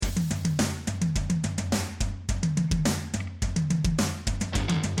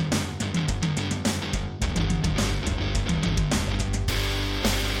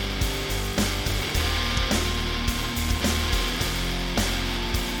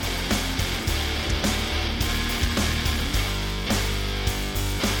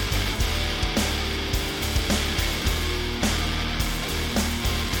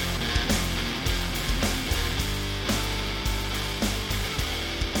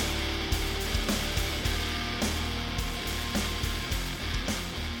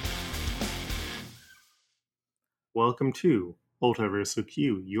welcome to Ultraverse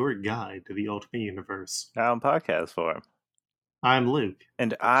Q, your guide to the Ultimate Universe. Now in podcast form. I'm Luke,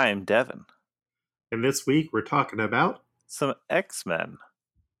 And I'm Devin. and this week we're talking about Some X-Men,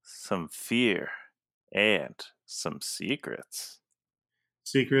 some fear, and some secrets.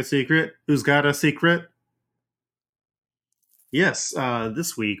 Secret, who's got a secret? Yes,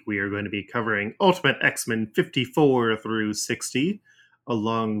 this week we are going to be covering Ultimate X-Men 54 through 60,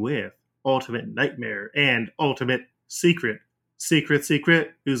 along with Ultimate Nightmare and Ultimate Secret.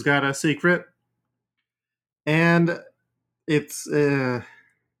 Secret, who's got a secret? And it's an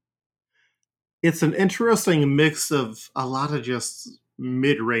interesting mix of a lot of just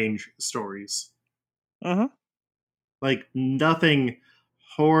mid-range stories. Mm-hmm. Like, nothing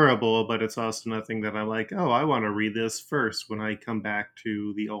horrible, but it's also nothing that I'm like, oh, I want to read this first when I come back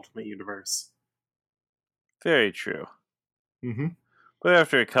to the Ultimate Universe. Very true. Mm-hmm. But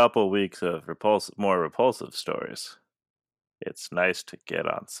after a couple weeks of more repulsive stories, it's nice to get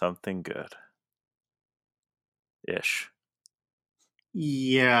on something good. Ish.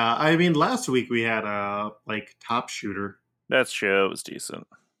 Yeah, I mean, last week we had a, Top Shooter. That's true, it was decent.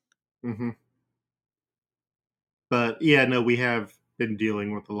 Mm-hmm. But, yeah, no, we have been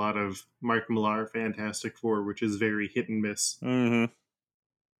dealing with a lot of Mark Millar Fantastic Four, which is very hit and miss. Mm-hmm.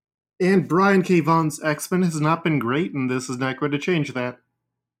 And Brian K. Vaughan's X-Men has not been great, and this is not going to change that.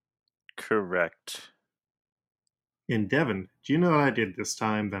 Correct. And Devin, do you know what I did this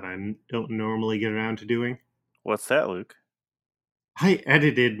time that I don't normally get around to doing? What's that, Luke? I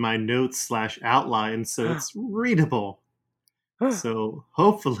edited my notes /outline so it's readable. So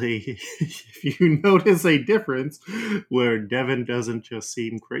hopefully, if you notice a difference where Devin doesn't just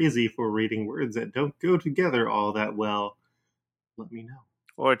seem crazy for reading words that don't go together all that well, let me know.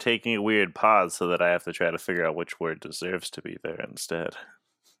 Or taking a weird pause so that I have to try to figure out which word deserves to be there instead.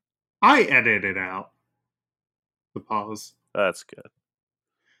 I edited out the pause. That's good.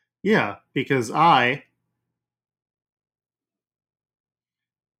 Yeah, because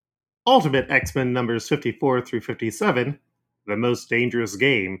Ultimate X-Men numbers 54 through 57, The Most Dangerous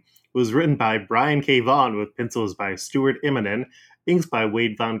Game, was written by Brian K. Vaughan with pencils by Stuart Immonen, inks by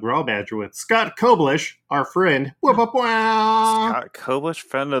Wade Von Grawbadger with Scott Koblish, our friend. Scott Koblish,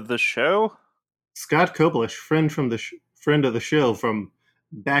 friend of the show? Scott Koblish, friend of the show from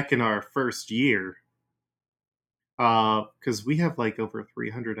back in our first year. Because we have over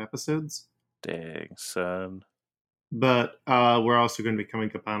 300 episodes. Dang, son. But we're also going to be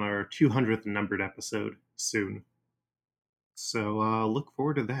coming up on our 200th numbered episode soon. So look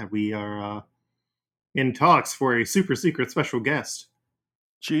forward to that. We are in talks for a super secret special guest.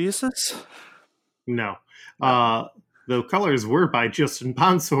 Jesus? No. The colors were by Justin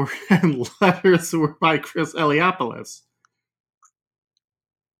Ponsor and letters were by Chris Eliopoulos.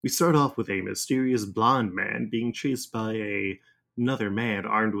 We start off with a mysterious blonde man being chased by another man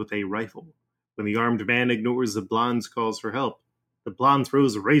armed with a rifle. When the armed man ignores the blonde's calls for help, the blonde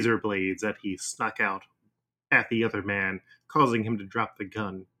throws razor blades that he snuck out at the other man, causing him to drop the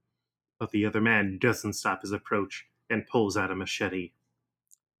gun. But the other man doesn't stop his approach and pulls out a machete.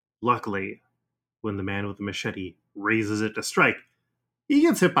 Luckily, when the man with the machete raises it to strike, he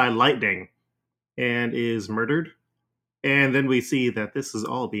gets hit by lightning and is murdered. And then we see that this is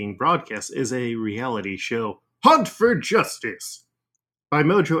all being broadcast as a reality show, Hunt for Justice, by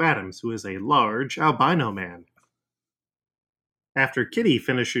Mojo Adams, who is a large albino man. After Kitty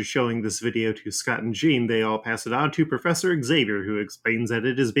finishes showing this video to Scott and Jean, they all pass it on to Professor Xavier, who explains that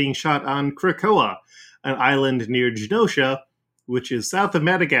it is being shot on Krakoa, an island near Genosha, which is south of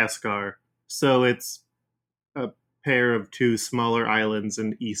Madagascar. So it's a pair of two smaller islands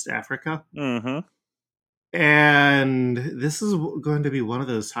in East Africa. Mm-hmm. And this is going to be one of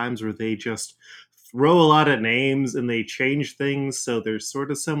those times where they just throw a lot of names and they change things so they're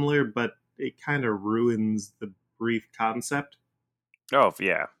sort of similar, but it kind of ruins the brief concept. Oh,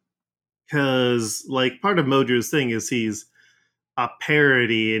 yeah. Because, part of Mojo's thing is he's a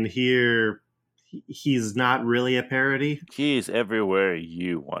parody, and here he's not really a parody. He's everywhere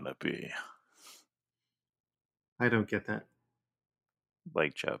you want to be. I don't get that.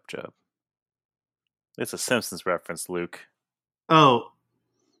 Like Jub Jub. It's a Simpsons reference, Luke. Oh,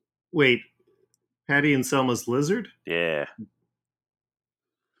 wait. Patty and Selma's lizard? Yeah.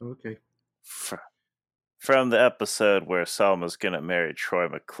 Okay. From the episode where Selma's gonna marry Troy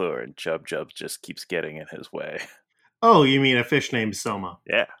McClure and Jub Jub just keeps getting in his way. Oh, you mean a fish named Selma?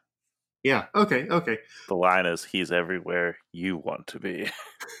 Yeah. Yeah, okay. The line is, he's everywhere you want to be.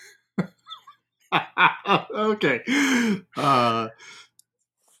 Okay.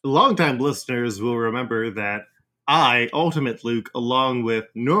 Longtime listeners will remember that I, Ultimate Luke, along with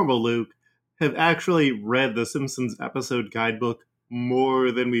Normal Luke, have actually read the Simpsons episode guidebook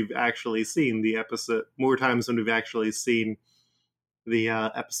more than we've actually seen the episode, more times than we've actually seen the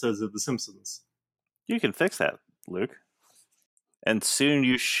episodes of The Simpsons. You can fix that, Luke. And soon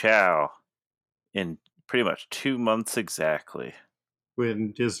you shall. In pretty much 2 months exactly.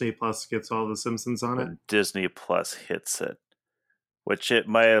 When Disney Plus gets all the Simpsons on it? When Disney Plus hits it. Which it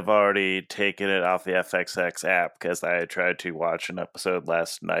might have already taken it off the FXX app, because I tried to watch an episode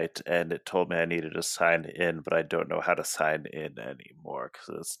last night and it told me I needed to sign in, but I don't know how to sign in anymore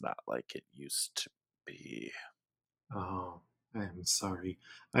because it's not like it used to be. Oh, I am sorry.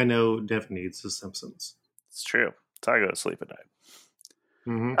 I know Dev needs The Simpsons. It's true. So I go to sleep at night.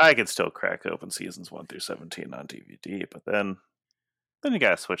 Mm-hmm. I can still crack open seasons 1 through 17 on DVD, but then you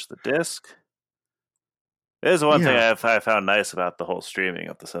gotta switch the disc. There's one thing I found nice about the whole streaming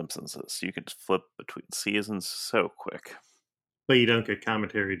of The Simpsons is you can just flip between seasons so quick. But you don't get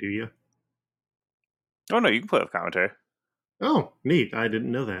commentary, do you? Oh no, you can play with commentary. Oh, neat. I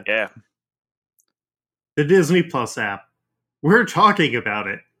didn't know that. Yeah. The Disney Plus app. We're talking about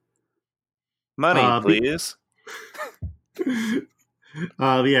it. Money, please. The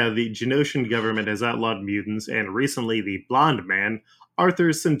Genosian government has outlawed mutants, and recently the blonde man, Arthur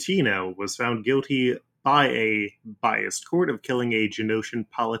Centino, was found guilty by a biased court of killing a Genosian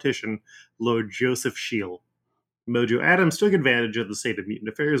politician, Lord Joseph Shield. Mojo Adams took advantage of the state of mutant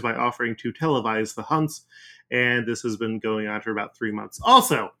affairs by offering to televise the hunts, and this has been going on for about 3 months.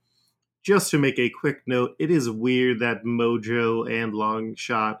 Also, just to make a quick note, it is weird that Mojo and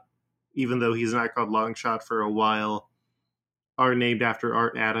Longshot, even though he's not called Longshot for a while, are named after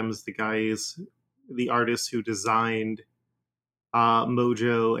Art Adams, the artist who designed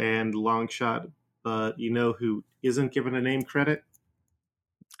Mojo and Longshot. But you know who isn't given a name credit?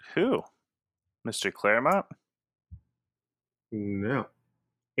 Who? Mr. Claremont? No.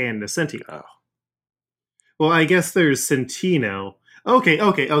 And Nocenti. Oh. Well, I guess there's Centino. Okay,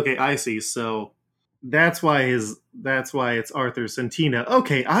 I see. So that's why it's Arthur Centino.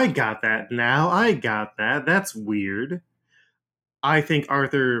 Okay, I got that now. That's weird. I think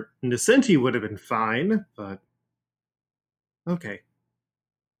Arthur Nocenti would have been fine, but okay.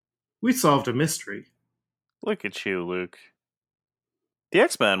 We solved a mystery. Look at you, Luke. The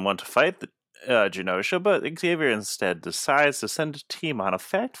X-Men want to fight the Genosha, but Xavier instead decides to send a team on a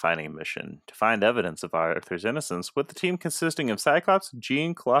fact-finding mission to find evidence of Arthur's innocence, with the team consisting of Cyclops,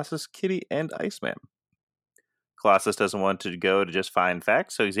 Jean, Colossus, Kitty, and Iceman. Colossus doesn't want to go to just find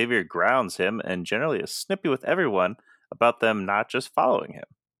facts, so Xavier grounds him and generally is snippy with everyone about them not just following him.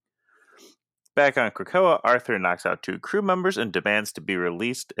 Back on Krakoa, Arthur knocks out 2 crew members and demands to be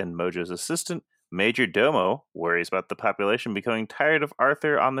released, and Mojo's assistant, Major Domo, worries about the population becoming tired of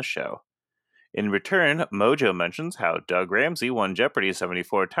Arthur on the show. In return, Mojo mentions how Doug Ramsey won Jeopardy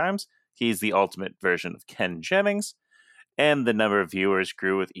 74 times, he's the ultimate version of Ken Jennings, and the number of viewers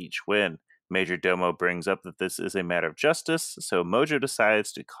grew with each win. Major Domo brings up that this is a matter of justice, so Mojo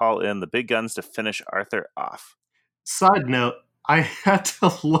decides to call in the big guns to finish Arthur off. Side note, I had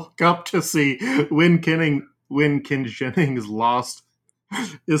to look up to see when Ken Jennings lost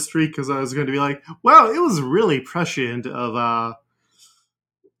history, because I was going to be like, wow, it was really prescient of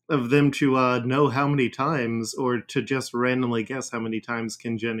them to know how many times, or to just randomly guess how many times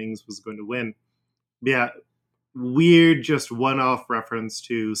Ken Jennings was going to win. Yeah, weird, just one-off reference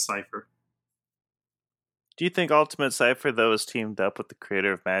to Cypher. Do you think Ultimate Cypher, though, is teamed up with the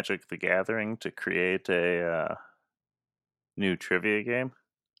creator of Magic the Gathering to create a new trivia game?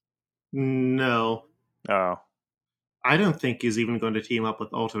 No. Oh. I don't think he's even going to team up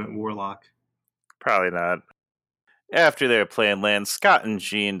with Ultimate Warlock. Probably not. After their plan lands, Scott and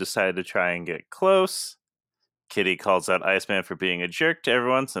Jean decide to try and get close. Kitty calls out Iceman for being a jerk to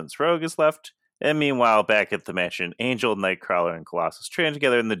everyone since Rogue is left. And meanwhile, back at the mansion, Angel, Nightcrawler, and Colossus train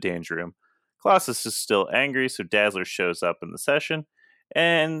together in the Danger Room. Colossus is still angry, so Dazzler shows up in the session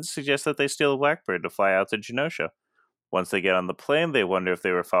and suggests that they steal a Blackbird to fly out to Genosha. Once they get on the plane, they wonder if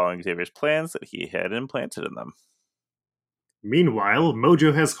they were following Xavier's plans that he had implanted in them. Meanwhile,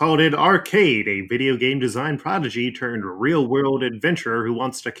 Mojo has called in Arcade, a video game design prodigy turned real-world adventurer who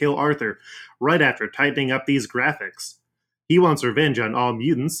wants to kill Arthur, right after tightening up these graphics. He wants revenge on all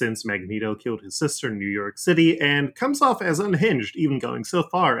mutants since Magneto killed his sister in New York City, and comes off as unhinged, even going so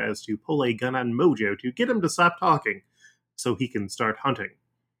far as to pull a gun on Mojo to get him to stop talking, so he can start hunting.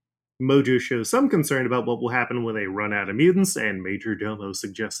 Mojo shows some concern about what will happen when they run out of mutants, and Major Domo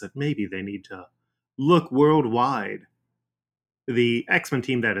suggests that maybe they need to look worldwide. The X-Men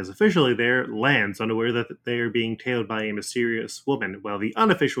team that is officially there lands unaware that they are being tailed by a mysterious woman, while the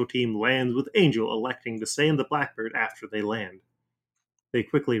unofficial team lands with Angel electing to stay in the Blackbird after they land. They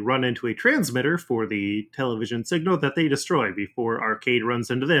quickly run into a transmitter for the television signal that they destroy before Arcade runs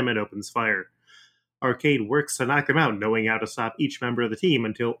into them and opens fire. Arcade works to knock them out, knowing how to stop each member of the team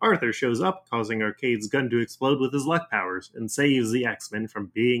until Arthur shows up, causing Arcade's gun to explode with his luck powers and saves the X-Men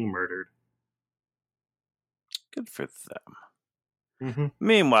from being murdered. Good for them. Mm-hmm.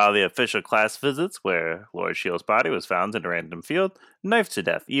 Meanwhile, the official class visits, where Lord Shield's body was found in a random field, knifed to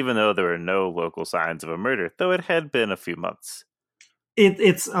death, even though there were no local signs of a murder, though it had been a few months.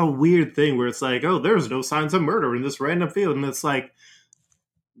 It's a weird thing where it's like, oh, there's no signs of murder in this random field, and it's like,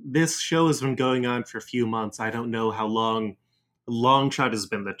 this show has been going on for a few months. I don't know how long Longshot has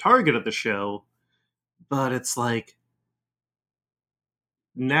been the target of the show, but it's like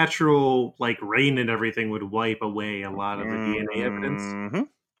natural rain and everything would wipe away a lot of the DNA evidence.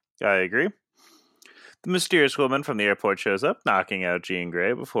 I agree. The mysterious woman from the airport shows up, knocking out Jean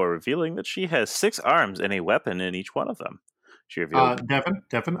Grey before revealing that she has 6 arms and a weapon in each one of them. She revealed,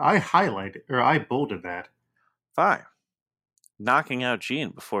 Devin, I bolded that. Fine. Knocking out Jean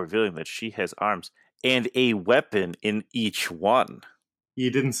before revealing that she has arms and a weapon in each one.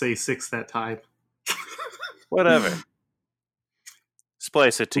 You didn't say 6 that time. Whatever.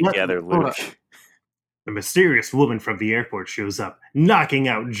 Splice it together, Luke. The mysterious woman from the airport shows up, knocking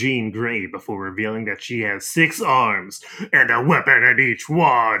out Jean Grey before revealing that she has 6 arms and a weapon in each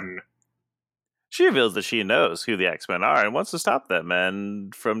one. She reveals that she knows who the X-Men are and wants to stop them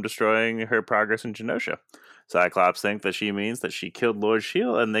and from destroying her progress in Genosha. Cyclops think that she means that she killed Lord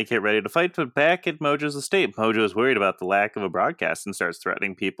Shield and they get ready to fight, but back at Mojo's estate, Mojo is worried about the lack of a broadcast and starts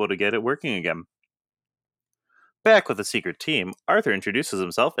threatening people to get it working again. Back with the secret team, Arthur introduces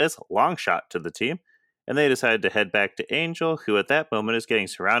himself as Longshot to the team, and they decide to head back to Angel, who at that moment is getting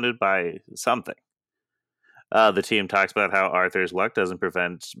surrounded by something. The team talks about how Arthur's luck doesn't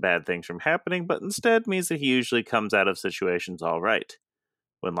prevent bad things from happening, but instead means that he usually comes out of situations all right.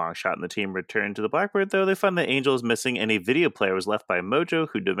 When Longshot and the team return to the Blackbird, though, they find that Angel is missing and a video player was left by Mojo,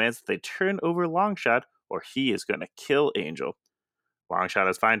 who demands that they turn over Longshot or he is going to kill Angel. Longshot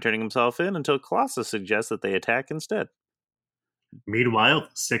is fine turning himself in until Colossus suggests that they attack instead. Meanwhile, the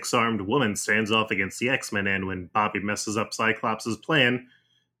 6-armed woman stands off against the X-Men, and when Bobby messes up Cyclops' plan,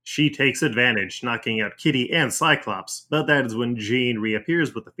 she takes advantage, knocking out Kitty and Cyclops. But that is when Jean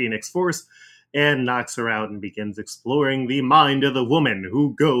reappears with the Phoenix Force and knocks her out and begins exploring the mind of the woman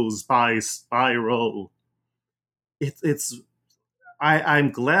who goes by Spiral.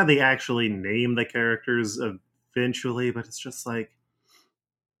 I'm glad they actually name the characters eventually, but it's just like,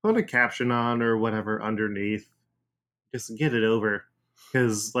 put a caption on or whatever underneath. Just get it over.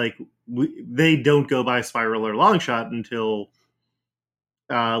 Because, they don't go by Spiral or Longshot until,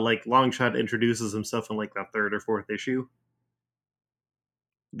 Longshot introduces himself in, the 3rd or 4th issue.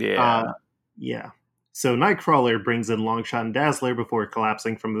 Yeah. Yeah. So Nightcrawler brings in Longshot and Dazzler before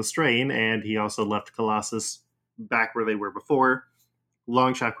collapsing from the strain, and he also left Colossus back where they were before.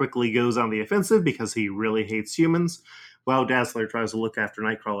 Longshot quickly goes on the offensive because he really hates humans, while Dazzler tries to look after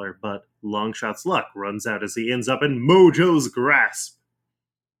Nightcrawler, but Longshot's luck runs out as he ends up in Mojo's grasp.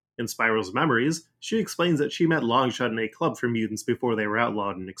 In Spiral's memories, she explains that she met Longshot in a club for mutants before they were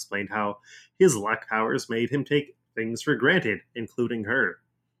outlawed and explained how his luck powers made him take things for granted, including her.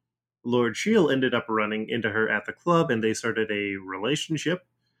 Lord Shield ended up running into her at the club and they started a relationship,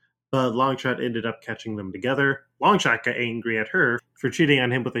 but Longshot ended up catching them together. Longshot got angry at her for cheating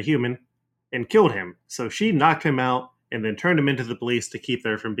on him with a human and killed him, so she knocked him out and then turned him into the police to keep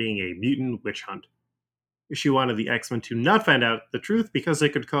there from being a mutant witch hunt. She wanted the X-Men to not find out the truth because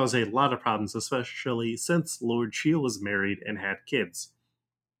it could cause a lot of problems, especially since Lord Shield was married and had kids.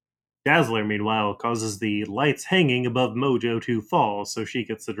 Dazzler, meanwhile, causes the lights hanging above Mojo to fall, so she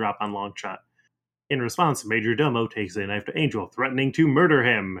gets the drop on Longshot. In response, Major Domo takes a knife to Angel, threatening to murder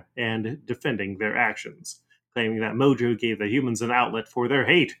him and defending their actions, claiming that Mojo gave the humans an outlet for their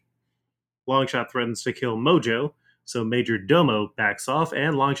hate. Longshot threatens to kill Mojo, so Major Domo backs off,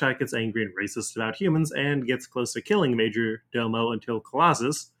 and Longshot gets angry and racist about humans and gets close to killing Major Domo until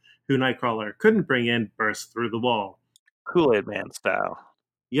Colossus, who Nightcrawler couldn't bring in, bursts through the wall. Kool-Aid Man style.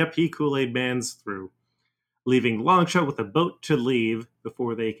 Yep, he Kool-Aid Mans through, leaving Longshot with a boat to leave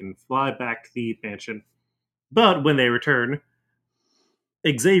before they can fly back to the mansion. But when they return,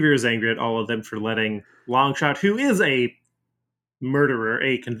 Xavier is angry at all of them for letting Longshot, who is a murderer,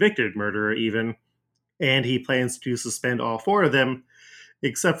 a convicted murderer even, and he plans to suspend all 4 of them,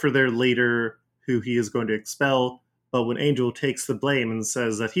 except for their leader, who he is going to expel. But when Angel takes the blame and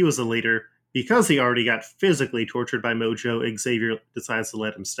says that he was the leader, because he already got physically tortured by Mojo, Xavier decides to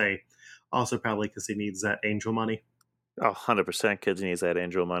let him stay. Also probably because he needs that Angel money. Oh, 100% kids needs that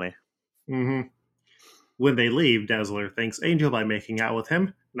Angel money. Mm-hmm. When they leave, Dazzler thanks Angel by making out with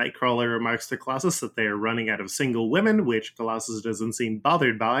him. Nightcrawler remarks to Colossus that they are running out of single women, which Colossus doesn't seem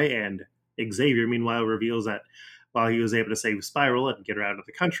bothered by, and Xavier, meanwhile, reveals that while he was able to save Spiral and get her out of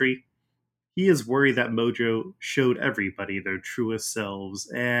the country, he is worried that Mojo showed everybody their truest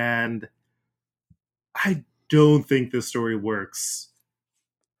selves, and I don't think this story works.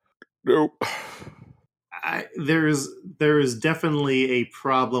 Nope. There is definitely a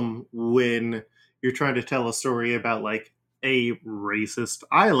problem when you're trying to tell a story about like a racist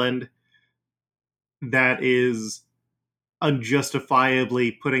island that is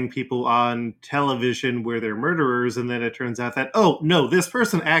unjustifiably putting people on television where they're murderers, and then it turns out that, oh no, this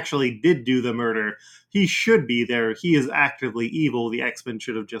person actually did do the murder. He should be there. He is actively evil. The X-Men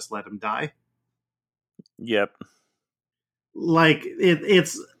should have just let him die. Yep. Like it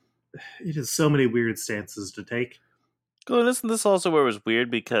is so many weird stances to take. Well, isn't this also where it was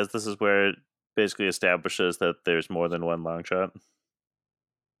weird, because this is where it basically establishes that there's more than one Longshot?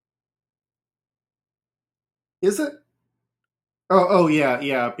 Is it? Oh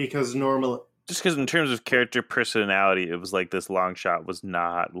yeah, because normally... Just because in terms of character personality, it was like this Longshot was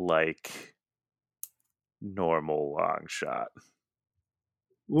not like normal Longshot.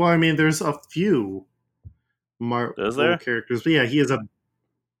 Well, I mean, there's a few Marvel characters, but yeah, he is a...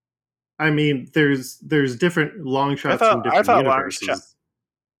 I mean, there's different Longshots from different universes. Longshot...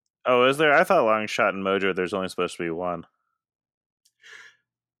 Oh, is there? I thought Longshot and Mojo, there's only supposed to be one.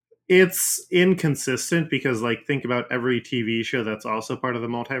 It's inconsistent because, like, think about every TV show that's also part of the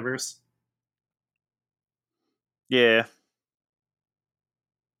multiverse. Yeah.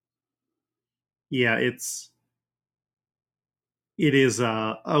 Yeah, it is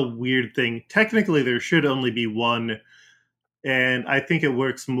a weird thing. Technically, there should only be one, and I think it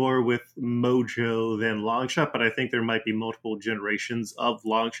works more with Mojo than Longshot, but I think there might be multiple generations of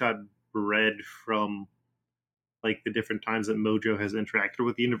Longshot bred from like the different times that Mojo has interacted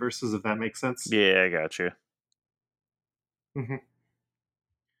with universes, if that makes sense. Yeah, I got you. Mm-hmm.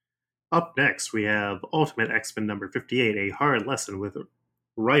 Up next, we have Ultimate X-Men number 58, A Hard Lesson, with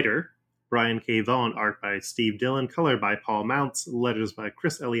writer Brian K. Vaughan, art by Steve Dillon, color by Paul Mounts, letters by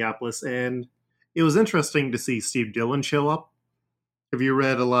Chris Eliopoulos, and it was interesting to see Steve Dillon show up. Have you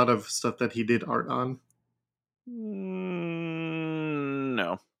read a lot of stuff that he did art on?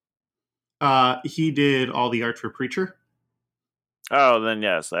 No. He did all the art for Preacher. Oh, then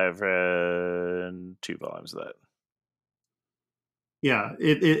yes, I've read 2 volumes of that. Yeah,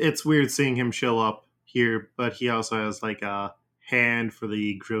 it's weird seeing him show up here, but he also has like a hand for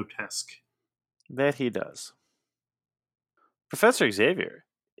the grotesque. That he does. Professor Xavier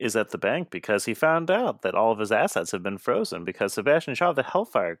is at the bank because he found out that all of his assets have been frozen because Sebastian Shaw of the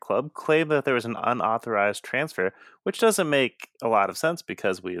Hellfire Club claimed that there was an unauthorized transfer, which doesn't make a lot of sense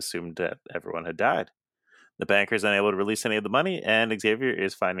because we assumed that everyone had died. The banker is unable to release any of the money, and Xavier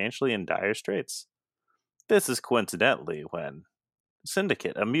is financially in dire straits. This is coincidentally when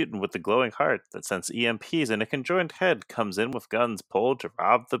Syndicate, a mutant with the glowing heart that sends EMPs and a conjoined head, comes in with guns pulled to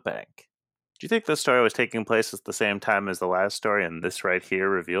rob the bank. Do you think this story was taking place at the same time as the last story, and this right here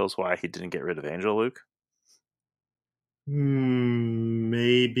reveals why he didn't get rid of Angel, Luke?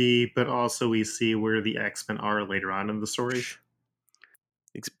 Maybe, but also we see where the X-Men are later on in the story.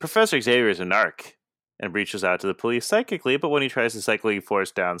 Professor Xavier is a narc and reaches out to the police psychically, but when he tries to psychically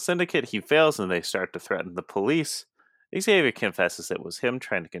force down Syndicate, he fails and they start to threaten the police. Xavier confesses it was him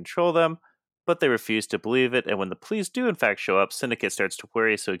trying to control them, but they refuse to believe it, and when the police do in fact show up, Syndicate starts to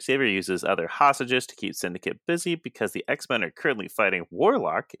worry, so Xavier uses other hostages to keep Syndicate busy because the X-Men are currently fighting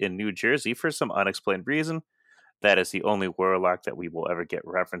Warlock in New Jersey for some unexplained reason. That is the only Warlock that we will ever get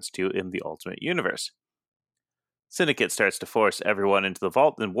reference to in the Ultimate Universe. Syndicate starts to force everyone into the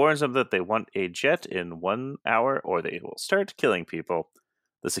vault and warns them that they want a jet in 1 hour or they will start killing people.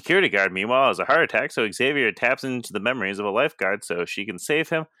 The security guard, meanwhile, has a heart attack, so Xavier taps into the memories of a lifeguard so she can save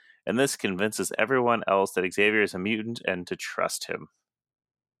him, and this convinces everyone else that Xavier is a mutant and to trust him.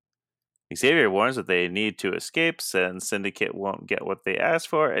 Xavier warns that they need to escape since Syndicate won't get what they asked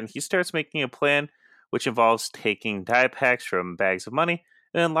for, and he starts making a plan which involves taking dye packs from bags of money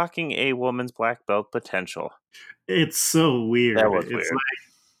and unlocking a woman's black belt potential. It's so weird. That was it's weird. Like,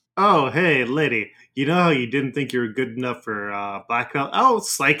 oh, hey, lady, you know how you didn't think you were good enough for black belt? I'll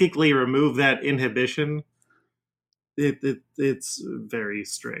psychically remove that inhibition. It's very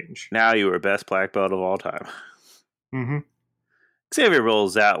strange. Now you are best black belt of all time. Mm-hmm. Xavier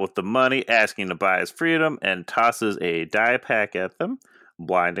rolls out with the money, asking to buy his freedom, and tosses a dye pack at them,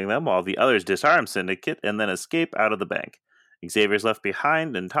 blinding them while the others disarm Syndicate and then escape out of the bank. Xavier's left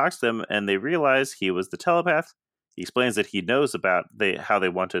behind and talks to them, and they realize he was the telepath. He explains that he knows about how they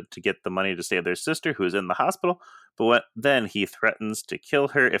wanted to get the money to save their sister, who is in the hospital, but then he threatens to kill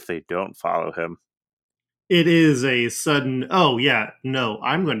her if they don't follow him. It is a sudden, oh yeah, no,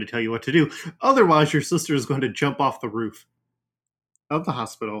 I'm going to tell you what to do. Otherwise, your sister is going to jump off the roof of the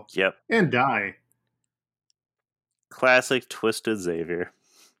hospital Yep. and die. Classic twisted Xavier.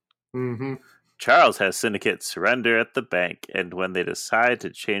 Mm-hmm. Charles has Syndicate surrender at the bank, and when they decide to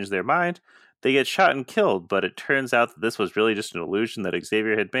change their mind, they get shot and killed, but it turns out that this was really just an illusion that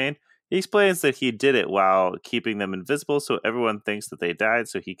Xavier had made. He explains that he did it while keeping them invisible so everyone thinks that they died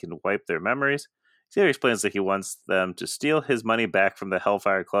so he can wipe their memories. Xavier explains that he wants them to steal his money back from the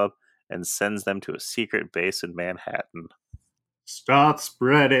Hellfire Club and sends them to a secret base in Manhattan. Start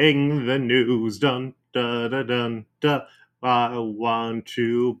spreading the news, dun da da dun da. I want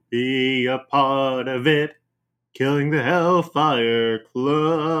to be a part of it. Killing the Hellfire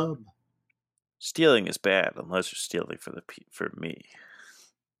Club. Stealing is bad unless you're stealing for me.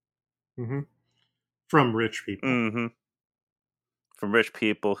 Mm-hmm. From rich people. Mm-hmm. From rich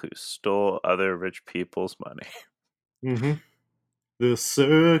people who stole other rich people's money. Mm-hmm. The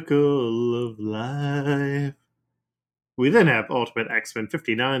circle of life. We then have Ultimate X-Men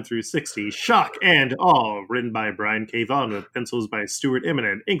 59 through 60, Shock and Awe, written by Brian K. Vaughan, with pencils by Stuart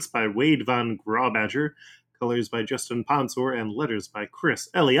Immonen, inks by Wade Von Grawbadger, colors by Justin Ponsor, and letters by Chris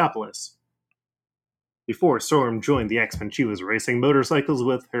Eliopoulos. Before Storm joined the X-Men, she was racing motorcycles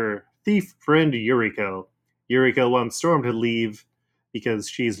with her thief friend Yuriko. Yuriko wants Storm to leave because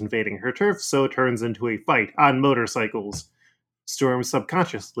she's invading her turf, so it turns into a fight on motorcycles. Storm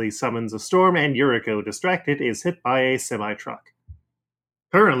subconsciously summons a storm, and Yuriko, distracted, is hit by a semi-truck.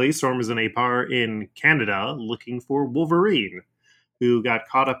 Currently, Storm is in a bar in Canada looking for Wolverine, who got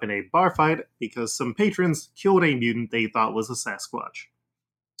caught up in a bar fight because some patrons killed a mutant they thought was a Sasquatch.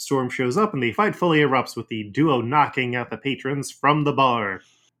 Storm shows up and the fight fully erupts with the duo knocking out the patrons from the bar.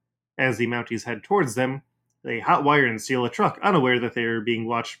 As the Mounties head towards them, they hotwire and steal a truck, unaware that they are being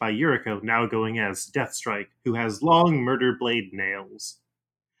watched by Yuriko, now going as Deathstrike, who has long murder blade nails.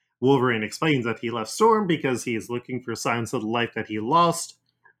 Wolverine explains that he left Storm because he is looking for signs of the life that he lost,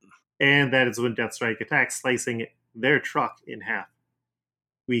 and that is when Deathstrike attacks, slicing their truck in half.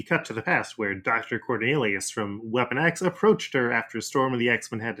 We cut to the past, where Dr. Cornelius from Weapon X approached her after Storm and the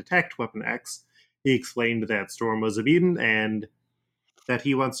X-Men had attacked Weapon X. He explained that Storm was a mutant and that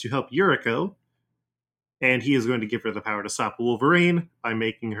he wants to help Yuriko, and he is going to give her the power to stop Wolverine by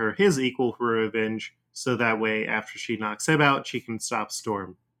making her his equal for revenge, so that way, after she knocks him out, she can stop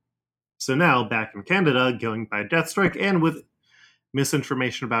Storm. So now, back in Canada, going by Deathstrike, and with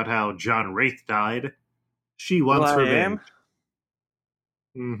misinformation about how John Wraith died, she wants revenge.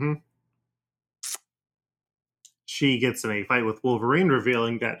 Mm-hmm. She gets in a fight with Wolverine,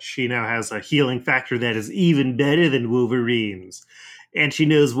 revealing that she now has a healing factor that is even better than Wolverine's. And she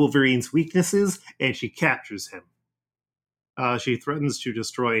knows Wolverine's weaknesses, and she captures him. She threatens to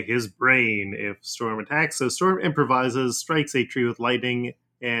destroy his brain if Storm attacks, so Storm improvises, strikes a tree with lightning,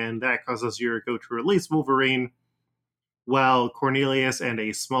 and that causes Yuriko to release Wolverine, while Cornelius and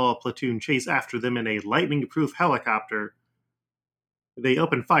a small platoon chase after them in a lightning-proof helicopter. They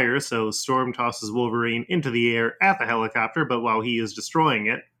open fire, so Storm tosses Wolverine into the air at the helicopter, but while he is destroying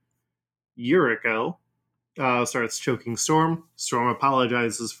it, Yuriko starts choking Storm. Storm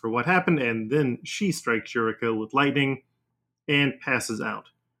apologizes for what happened, and then she strikes Yuriko with lightning and passes out.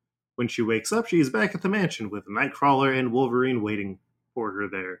 When she wakes up, she is back at the mansion with Nightcrawler and Wolverine waiting for her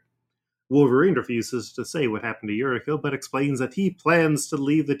there. Wolverine refuses to say what happened to Yuriko, but explains that he plans to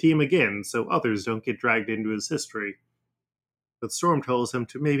leave the team again so others don't get dragged into his history. But Storm tells him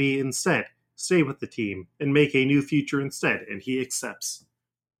to maybe instead stay with the team and make a new future instead, and he accepts.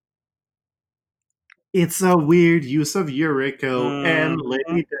 It's a weird use of Yuriko and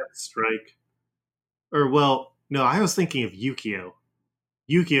Lady Deathstrike. Or, well, no, I was thinking of Yukio.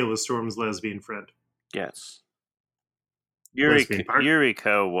 Yukio was Storm's lesbian friend. Yes.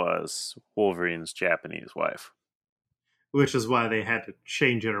 Yuriko was Wolverine's Japanese wife. Which is why they had to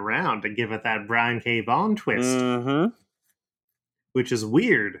change it around to give it that Brian K. Vaughan twist. Mm-hmm. Which is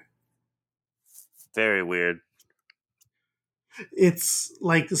weird. Very weird. It's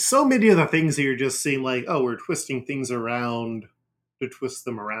like so many of the things that you're just seeing, like, oh, we're twisting things around to twist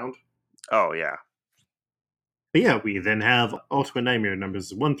them around. Oh, yeah. But yeah, we then have Ultimate Nightmare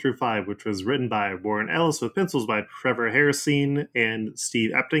numbers 1 through 5, which was written by Warren Ellis with pencils by Trevor Hairsine and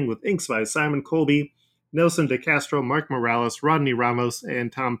Steve Epting, with inks by Simon Colby, Nelson DeCastro, Mark Morales, Rodney Ramos,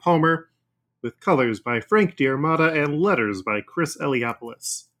 and Tom Palmer, with colors by Frank D'Armata and letters by Chris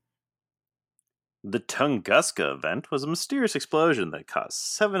Eliopoulos. The Tunguska event was a mysterious explosion that caused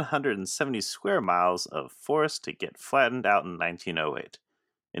 770 square miles of forest to get flattened out in 1908.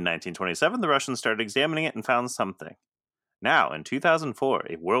 In 1927, the Russians started examining it and found something. Now, in 2004,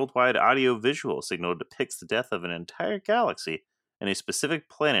 a worldwide audio-visual signal depicts the death of an entire galaxy and a specific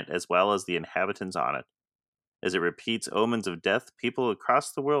planet as well as the inhabitants on it. As it repeats omens of death, people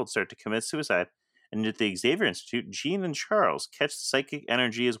across the world start to commit suicide, and at the Xavier Institute, Jean and Charles catch the psychic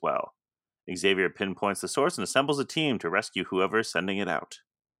energy as well. Xavier pinpoints the source and assembles a team to rescue whoever is sending it out.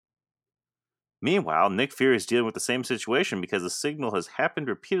 Meanwhile, Nick Fury is dealing with the same situation because the signal has happened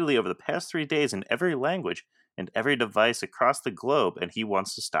repeatedly over the past 3 days in every language and every device across the globe, and he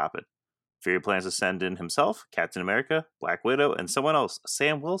wants to stop it. Fury plans to send in himself, Captain America, Black Widow, and someone else,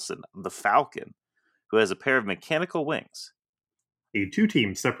 Sam Wilson, the Falcon, who has a pair of mechanical wings. The two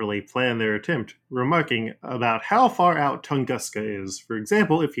teams separately plan their attempt, remarking about how far out Tunguska is. For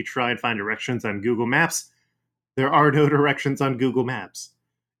example, if you try and find directions on Google Maps, there are no directions on Google Maps.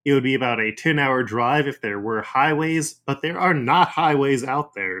 It would be about a 10-hour drive if there were highways, but there are not highways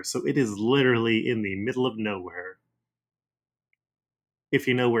out there, so it is literally in the middle of nowhere. If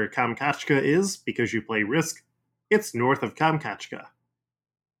you know where Kamchatka is, because you play Risk, it's north of Kamchatka.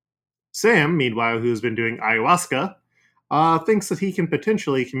 Sam, meanwhile, who's been doing ayahuasca, thinks that he can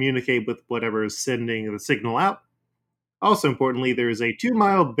potentially communicate with whatever is sending the signal out. Also importantly, there is a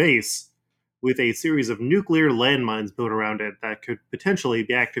 2-mile base with a series of nuclear landmines built around it that could potentially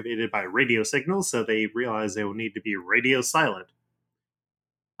be activated by radio signals, so they realize they will need to be radio silent.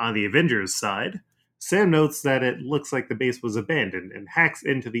 On the Avengers side, Sam notes that it looks like the base was abandoned and hacks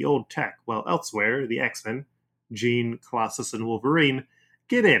into the old tech, while elsewhere, the X-Men, Jean, Colossus, and Wolverine,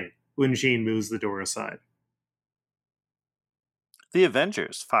 get in when Jean moves the door aside. The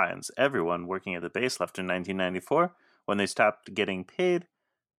Avengers finds everyone working at the base left in 1994 when they stopped getting paid.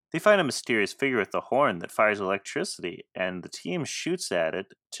 They find a mysterious figure with a horn that fires electricity, and the team shoots at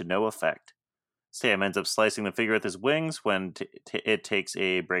it to no effect. Sam ends up slicing the figure with his wings when it takes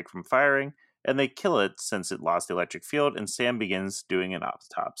a break from firing, and they kill it since it lost the electric field, and Sam begins doing an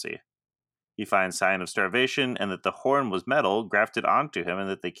autopsy. He finds sign of starvation and that the horn was metal grafted onto him and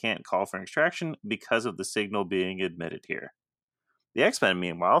that they can't call for an extraction because of the signal being emitted here. The X-Men,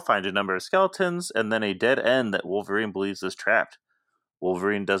 meanwhile, find a number of skeletons and then a dead end that Wolverine believes is trapped.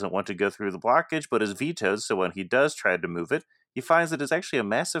 Wolverine doesn't want to go through the blockage, but is vetoed, so when he does try to move it, he finds that it's actually a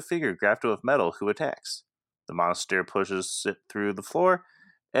massive figure grafted with metal who attacks. The monster pushes it through the floor,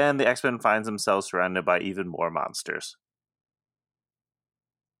 and the X-Men finds themselves surrounded by even more monsters.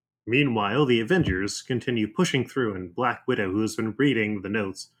 Meanwhile, the Avengers continue pushing through, and Black Widow, who has been reading the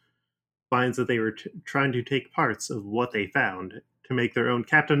notes, finds that they were trying to take parts of what they found to make their own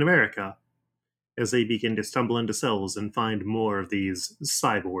Captain America, as they begin to stumble into cells and find more of these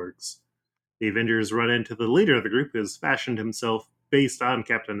cyborgs. The Avengers run into the leader of the group, who has fashioned himself based on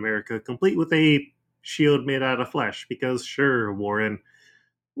Captain America, complete with a shield made out of flesh, because sure, Warren,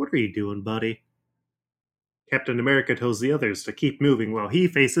 what are you doing, buddy? Captain America tells the others to keep moving while he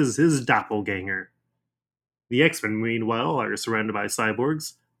faces his doppelganger. The X-Men, meanwhile, are surrounded by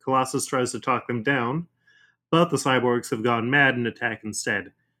cyborgs. Colossus tries to talk them down, but the cyborgs have gone mad and attack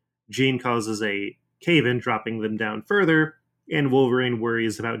instead. Jean causes a cave-in, dropping them down further, and Wolverine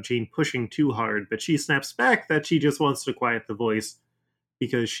worries about Jean pushing too hard, but she snaps back that she just wants to quiet the voice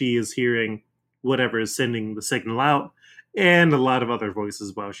because she is hearing whatever is sending the signal out, and a lot of other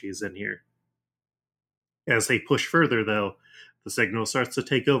voices while she is in here. As they push further, though, the signal starts to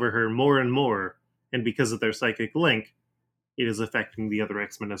take over her more and more, and because of their psychic link, it is affecting the other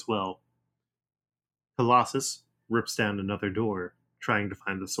X-Men as well. Colossus rips down another door, trying to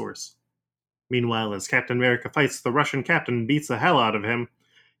find the source. Meanwhile, as Captain America fights the Russian captain and beats the hell out of him,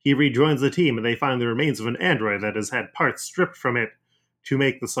 he rejoins the team and they find the remains of an android that has had parts stripped from it to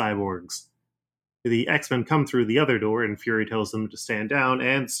make the cyborgs. The X-Men come through the other door and Fury tells them to stand down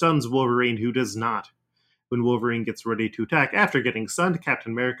and stuns Wolverine, who does not. When Wolverine gets ready to attack after getting stunned,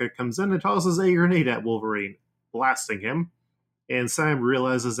 Captain America comes in and tosses a grenade at Wolverine, blasting him. And Sam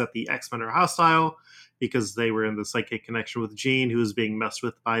realizes that the X-Men are hostile because they were in the psychic connection with Jean, who is being messed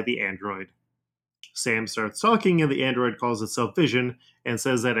with by the android. Sam starts talking, and the android calls itself Vision and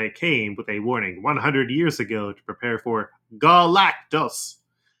says that it came with a warning 100 years ago to prepare for Galactus,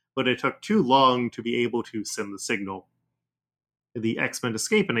 but it took too long to be able to send the signal. The X-Men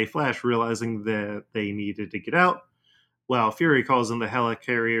escape in a flash, realizing that they needed to get out, while Fury calls in the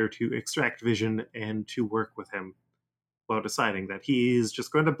helicarrier to extract Vision and to work with him, while deciding that he's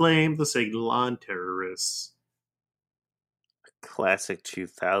just going to blame the signal on terrorists. Classic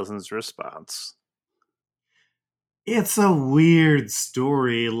 2000s response. It's a weird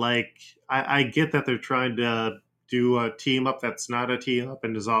story. Like, I get that they're trying to do a team up that's not a team up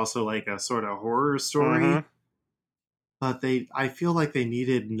and is also like a sort of horror story. Mm-hmm. But I feel like they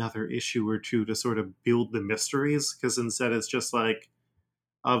needed another issue or two to sort of build the mysteries, because instead it's just like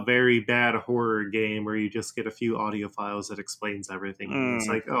a very bad horror game where you just get a few audio files that explains everything, and it's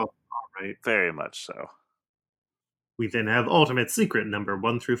like, oh, all right. Very much so. We then have Ultimate Secret number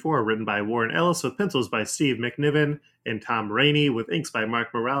 1 through 4, written by Warren Ellis with pencils by Steve McNiven and Tom Rainey, with inks by Mark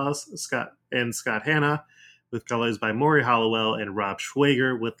Morales, Scott Hanna, with colors by Maury Hollowell and Rob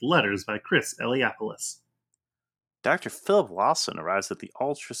Schwager, with letters by Chris Eliopoulos. Dr. Philip Lawson arrives at the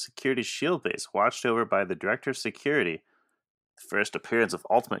Ultra Security Shield base, watched over by the Director of Security. The first appearance of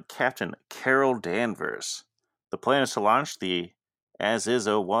Ultimate Captain Carol Danvers. The plan is to launch the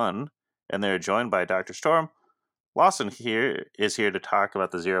As-Is-01, and they're joined by Dr. Storm. Lawson is here to talk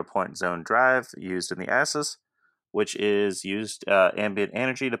about the 0-point zone drive used in the Asis, which is used ambient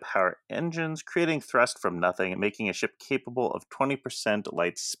energy to power engines, creating thrust from nothing and making a ship capable of 20%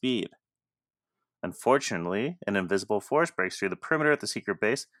 light speed. Unfortunately, an invisible force breaks through the perimeter at the secret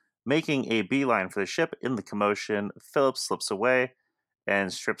base, making a beeline for the ship. In the commotion, Philip slips away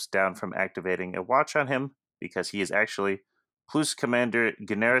and strips down from activating a watch on him because he is actually Plus Commander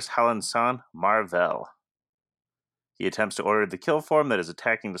Generis Halansan Marvel. He attempts to order the kill form that is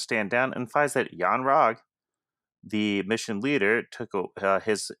attacking to stand down and finds that Jan Rog, the mission leader, took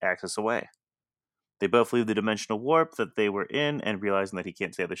his access away. They both leave the dimensional warp that they were in, and realizing that he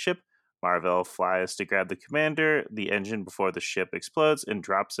can't save the ship, Marvel flies to grab the commander, the engine, before the ship explodes and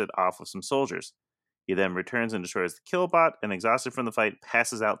drops it off with some soldiers. He then returns and destroys the killbot, and exhausted from the fight,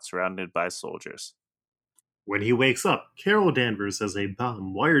 passes out surrounded by soldiers. When he wakes up, Carol Danvers has a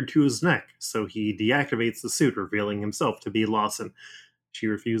bomb wired to his neck, so he deactivates the suit, revealing himself to be Lawson. She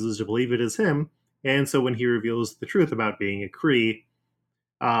refuses to believe it is him, and so when he reveals the truth about being a Kree,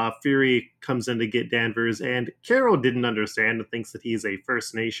 Fury comes in to get Danvers, and Carol didn't understand and thinks that he's a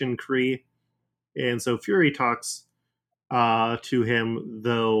First Nation Kree. And so Fury talks to him,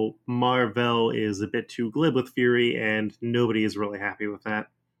 though Marvel is a bit too glib with Fury, and nobody is really happy with that.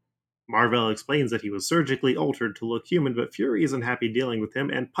 Marvel explains that he was surgically altered to look human, but Fury isn't happy dealing with him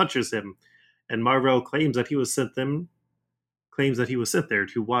and punches him. And Marvel claims that he was sent there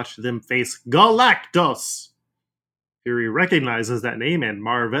to watch them face Galactus. Fury recognizes that name, and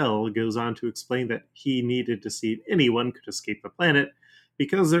Marvel goes on to explain that he needed to see if anyone could escape the planet,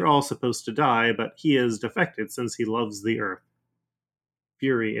 because they're all supposed to die, but he has defected since he loves the Earth.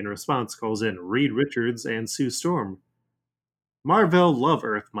 Fury, in response, calls in Reed Richards and Sue Storm. Marvel love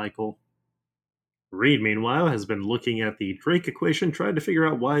Earth, Michael. Reed, meanwhile, has been looking at the Drake equation, trying to figure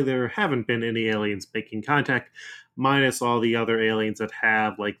out why there haven't been any aliens making contact, minus all the other aliens that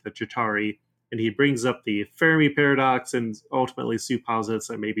have, like the Chitauri. And he brings up the Fermi paradox, and ultimately Sue posits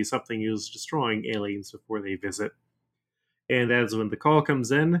that maybe something is destroying aliens before they visit. And that's when the call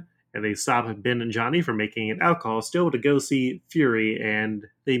comes in, and they stop Ben and Johnny from making an alcohol still to go see Fury, and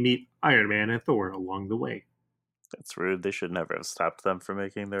they meet Iron Man and Thor along the way. That's rude. They should never have stopped them from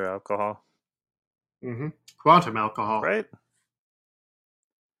making their alcohol. Mm-hmm. Quantum alcohol. Right?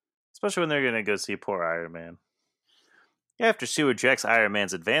 Especially when they're going to go see poor Iron Man. After Sue rejects Iron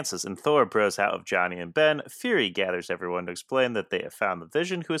Man's advances and Thor bros out of Johnny and Ben, Fury gathers everyone to explain that they have found the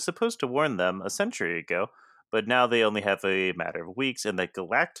Vision who was supposed to warn them a century ago, but now they only have a matter of weeks, and that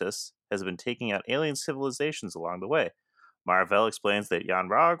Galactus has been taking out alien civilizations along the way. Marvel explains that Jan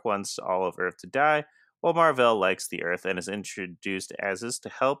Rog wants all of Earth to die, while Marvel likes the Earth and is introduced as is to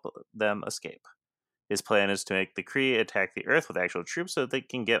help them escape. His plan is to make the Kree attack the Earth with actual troops so that they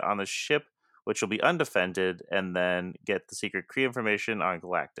can get on the ship, which will be undefended, and then get the secret Kree information on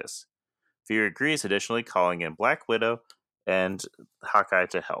Galactus. Fury agrees, additionally calling in Black Widow and Hawkeye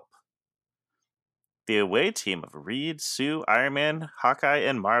to help. The away team of Reed, Sue, Iron Man, Hawkeye,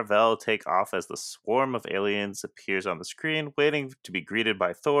 and Marvel take off as the swarm of aliens appears on the screen, waiting to be greeted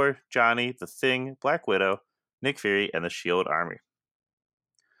by Thor, Johnny, The Thing, Black Widow, Nick Fury, and the S.H.I.E.L.D. army.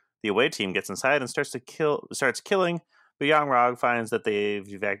 The away team gets inside and starts killing, but Jan Rog finds that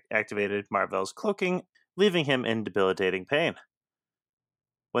they've activated Marvel's cloaking, leaving him in debilitating pain.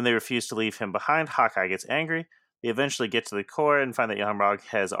 When they refuse to leave him behind, Hawkeye gets angry. They eventually get to the core and find that Jan Rog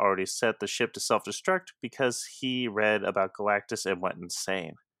has already set the ship to self-destruct because he read about Galactus and went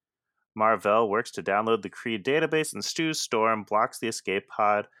insane. Marvel works to download the Kree database, and Stu's Storm blocks the escape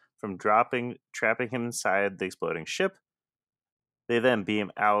pod from trapping him inside the exploding ship. They then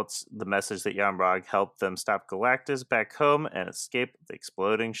beam out the message that Jan Rog helped them stop Galactus back home and escape the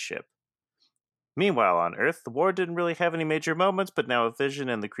exploding ship. Meanwhile, on Earth, the war didn't really have any major moments, but now with Vision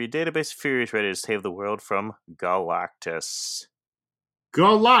and the Kree database, Fury is ready to save the world from Galactus.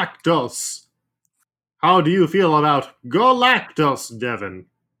 Galactus. How do you feel about Galactus, Devin?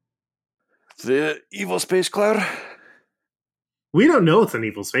 The evil space cloud? We don't know it's an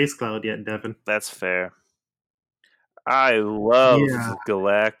evil space cloud yet, Devin. That's fair. I love Yeah.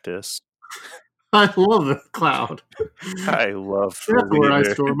 Galactus. I love the cloud. I love the That's where I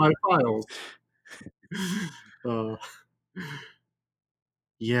leader. store my files. Uh,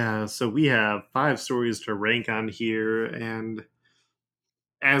 yeah, so we have 5 stories to rank on here, and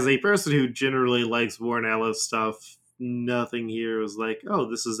as a person who generally likes Warren Ellis stuff, nothing here is like, oh,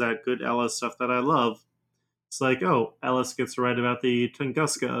 this is that good Ellis stuff that I love. It's like, oh, Ellis gets to write about the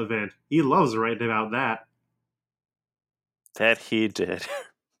Tunguska event. He loves writing about that. That he did.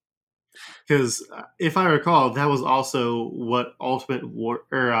 Because if I recall, that was also what Ultimate War,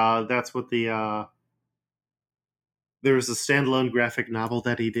 or that's what there was a standalone graphic novel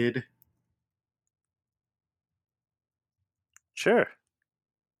that he did. Sure.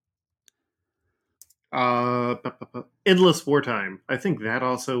 Endless Wartime. I think that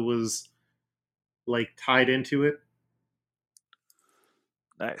also was like tied into it.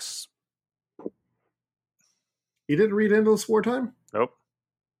 Nice. You didn't read Endless Wartime? Nope.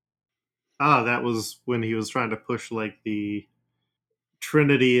 Ah, that was when he was trying to push like the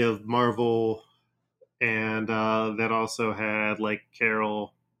Trinity of Marvel, and that also had like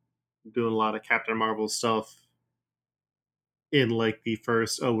Carol doing a lot of Captain Marvel stuff in like the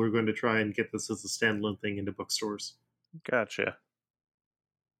first. Oh, we're going to try and get this as a standalone thing into bookstores. Gotcha.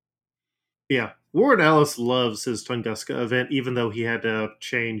 Yeah, Warren Ellis loves his Tunguska event, even though he had to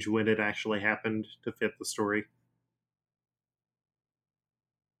change when it actually happened to fit the story.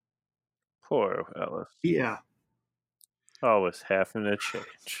 Poor Ellis. Yeah, Always having to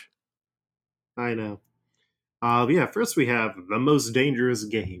change. I know. Yeah, first we have The Most Dangerous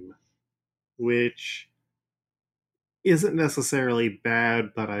Game, which isn't necessarily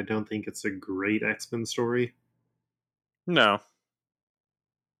bad, but I don't think it's a great X-Men story. No.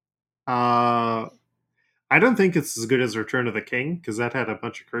 Uh, I don't think it's as good as Return of the King, because that had a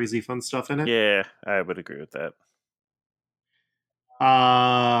bunch of crazy fun stuff in it. Yeah, I would agree with that.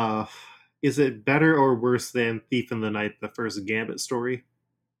 Uh, is it better or worse than Thief in the Night, the first Gambit story?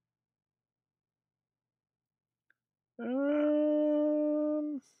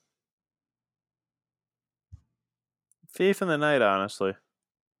 Um, Thief in the Night, honestly.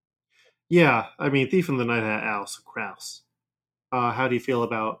 Yeah, I mean, Thief in the Night had Alice Krauss. How do you feel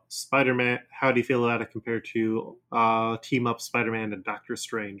about Spider-Man? How do you feel about it compared to Team Up Spider-Man and Doctor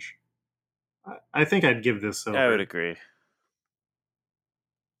Strange? I think I'd give this I would over. agree.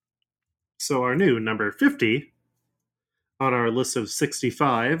 So our new number 50 on our list of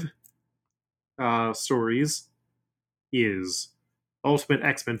 65 stories is Ultimate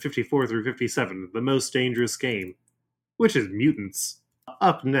X-Men 54 through 57, The Most Dangerous Game, which is mutants.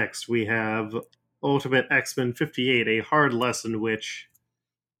 Up next, we have Ultimate X-Men 58, A Hard Lesson, which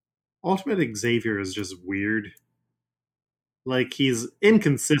Ultimate Xavier is just weird. Like, he's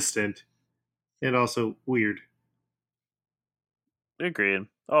inconsistent and also weird. Agreed.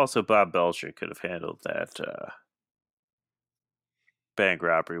 Also, Bob Belcher could have handled that bank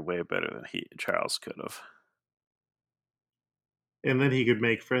robbery way better than Charles could have. And then he could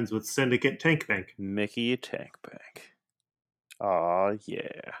make friends with Syndicate Tank Bank. Mickey Tank Bank. Aw,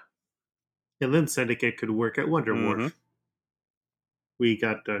 yeah. And then Syndicate could work at Wonder Mm-hmm. Wharf. We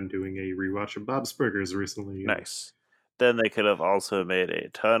got done doing a rewatch of Bob's Burgers recently. Nice. Then they could have also made a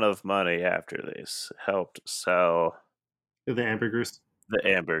ton of money after they helped sell The Hamburgers. the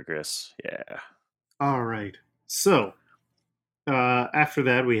ambergris. Yeah. All right. So, after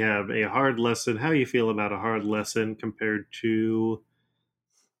that, we have A Hard Lesson. How you feel about A Hard Lesson compared to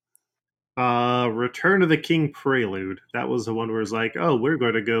Return of the King Prelude? That was the one where it's like, oh, we're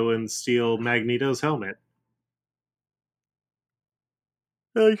going to go and steal Magneto's helmet.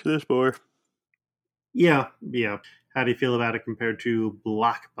 I like this more. Yeah, yeah. How do you feel about it compared to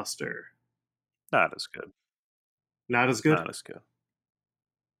Blockbuster? Not as good. Not as good? Not as good.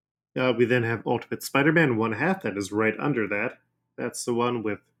 We then have Ultimate Spider-Man 1/2. That is right under that. That's the one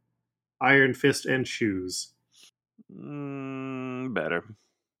with Iron Fist and shoes. Better.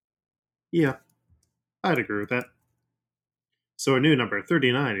 Yeah, I'd agree with that. So our new number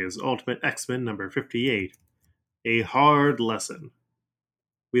 39 is Ultimate X-Men number 58, A Hard Lesson.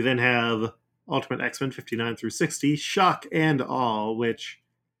 We then have Ultimate X-Men 59 through 60, Shock and Awe, which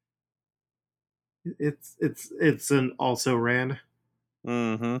it's an also ran.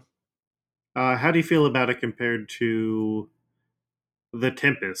 Mm-hmm. How do you feel about it compared to The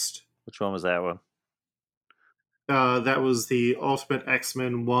Tempest? Which one was that one? That was the Ultimate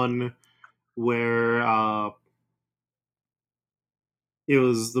X-Men one where It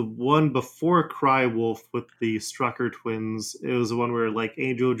was the one before Cry Wolf with the Strucker twins. It was the one where like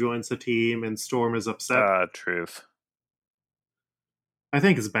Angel joins the team and Storm is upset. Truth. I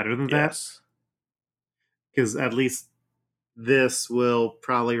think it's better than that Yes. because at least this will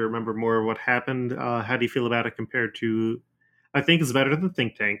probably remember more of what happened. How do you feel about it compared to? I think it's better than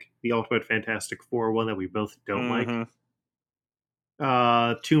Think Tank, the Ultimate Fantastic Four one that we both don't like.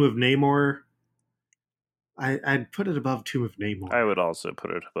 Mm-hmm. Tomb of Namor. I'd put it above Tomb of Namor. I would also put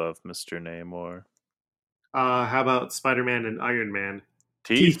it above Mr. Namor. How about Spider-Man and Iron Man?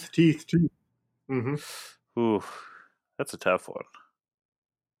 Teeth? Teeth. Mm-hmm. Ooh, that's a tough one.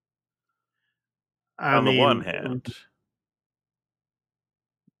 I On the one mean, hand,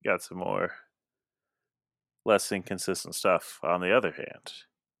 got some more less inconsistent stuff. On the other hand,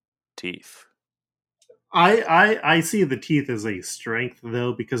 teeth. I see the teeth as a strength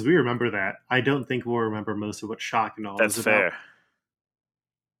though because we remember that. I don't think we'll remember most of what Shock and All That's is about. fair.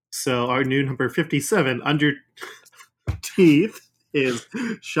 So our new number 57 under teeth is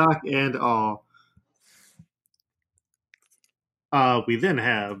Shock and Awe. We then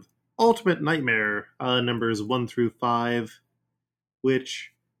have Ultimate Nightmare, numbers 1 through 5,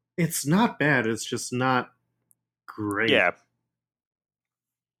 which it's not bad, it's just not great. Yeah.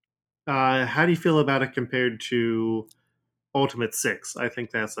 How do you feel about it compared to Ultimate 6? I think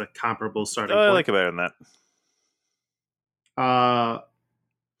that's a comparable starting I point. like it better than that.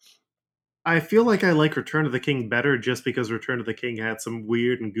 I feel like I like Return of the King better just because Return of the King had some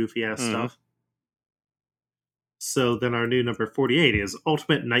weird and goofy ass stuff. So then our new number 48 is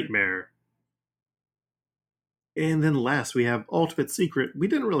Ultimate Nightmare. And then last we have Ultimate Secret. We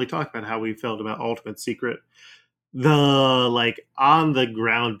didn't really talk about how we felt about Ultimate Secret. The like on the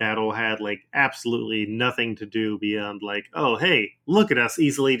ground battle had like absolutely nothing to do beyond like, oh hey, look at us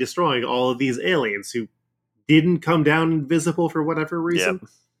easily destroying all of these aliens who didn't come down invisible for whatever reason.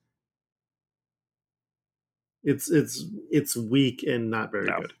 Yep. It's weak and not very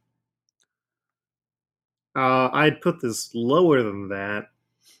No. good. I'd put this lower than that.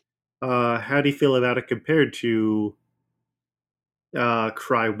 How do you feel about it compared to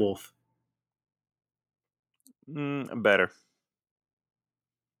Cry Wolf? Better.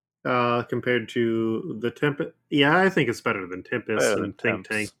 Compared to the Tempest? Yeah, I think it's better than Tempest Better than and Think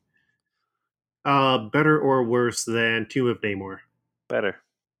Temps. Tank. Better or worse than Tomb of Namor? Better.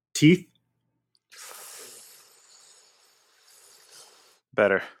 Teeth?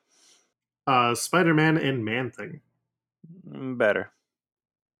 Better. Spider-Man and Man-Thing. Better.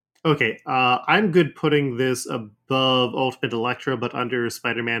 Okay, I'm good putting this above Ultimate Electra, but under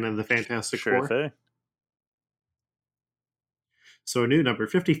Spider-Man and the Fantastic Sure Four. thing. So our new number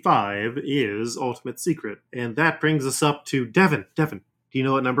 55 is Ultimate Secret, and that brings us up to Devin. Devin, do you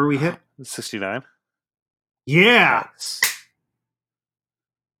know what number we hit? 69. Yeah! Nice.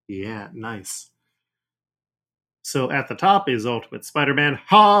 Yeah, nice. So at the top is Ultimate Spider-Man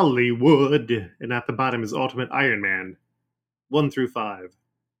Hollywood, and at the bottom is Ultimate Iron Man, 1 through 5.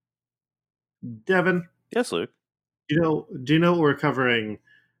 Devin, Yes, Luke. do you know what we're covering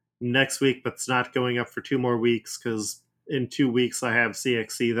next week, but it's not going up for 2 more weeks because in 2 weeks I have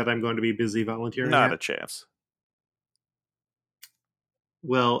CXC that I'm going to be busy volunteering Not at? a chance.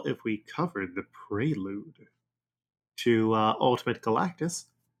 Well, if we covered the prelude to Ultimate Galactus,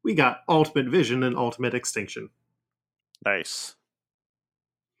 we got Ultimate Vision and Ultimate Extinction. Nice.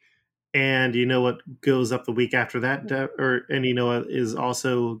 And you know what goes up the week after that, and you know what is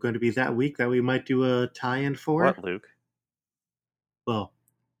also going to be that week that we might do a tie-in for? What, Luke? Well,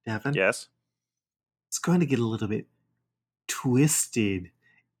 Devin, Yes. it's going to get a little bit twisted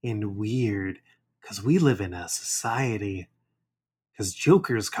and weird because we live in a society. Because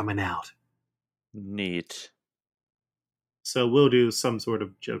Joker's coming out, Neat. so we'll do some sort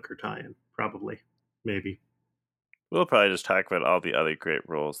of Joker tie-in, probably, maybe. We'll probably just talk about all the other great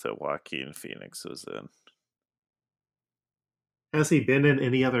roles that Joaquin Phoenix was in. Has he been in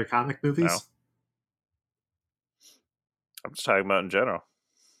any other comic movies? No. I'm just talking about in general.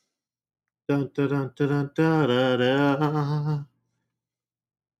 Dun, dun, dun, dun, dun, dun, dun, dun.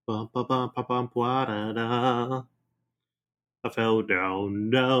 Bum, bum, bum, bum, bum, bwa, da, da. I fell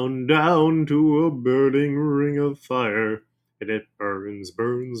down, down, down to a burning ring of fire, and it burns,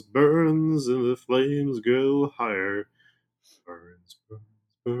 burns, burns, and the flames go higher. Burns, burns,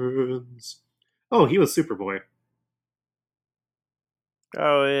 burns. Oh, he was Superboy.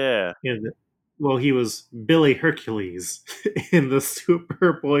 Oh, yeah. Well, he was Billy Hercules in the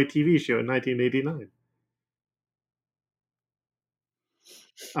Superboy TV show in 1989.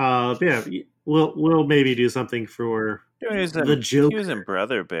 Yeah, we'll maybe do something for the Joker. He was in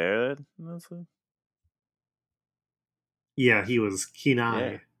Brother Bear. Yeah, he was keen Yeah.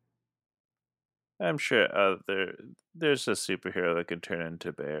 eye. I'm sure there's a superhero that can turn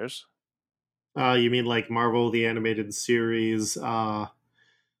into bears. You mean like Marvel the Animated Series,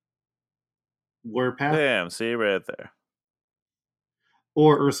 Warpath? Bam, see right there.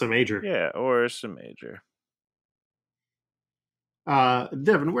 Or Ursa Major? Yeah, or some major.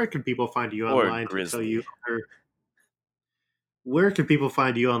 Devin, where can people find you Or online to tell you Grizzly. where can people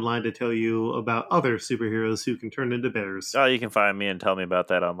find you online to tell you about other superheroes who can turn into bears? Oh, you can find me and tell me about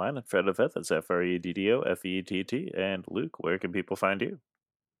that online at Fred the Fifth. That's FreddoFett. And Luke, where can people find you?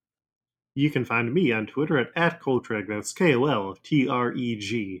 You can find me on Twitter at Koltreg, that's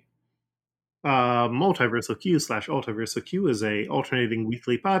KOLTREG. Multiversal Q / Multiversal Q is a alternating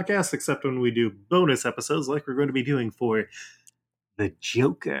weekly podcast, except when we do bonus episodes like we're going to be doing for the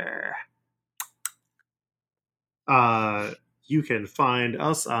Joker. You can find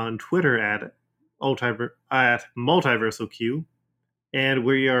us on Twitter at Multiversal Q. And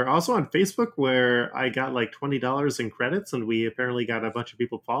we are also on Facebook, where I got like $20 in credits, and we apparently got a bunch of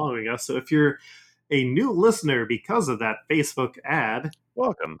people following us. So if you're a new listener because of that Facebook ad,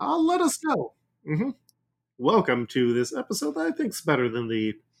 Welcome. let us know. Welcome to this episode that I think's better than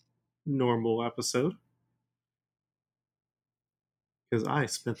the normal episode, because I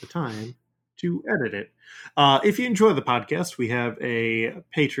spent the time to edit it. If you enjoy the podcast, we have a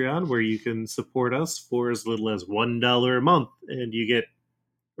Patreon where you can support us for as little as $1 a month, and you get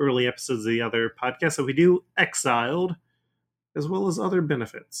early episodes of the other podcasts that we do, Exiled, as well as other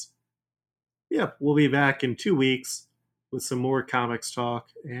benefits. Yep, we'll be back in 2 weeks with some more comics talk,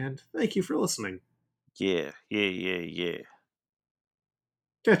 and thank you for listening. Yeah.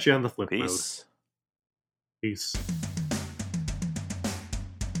 Catch you on the flip mode. Peace. Peace.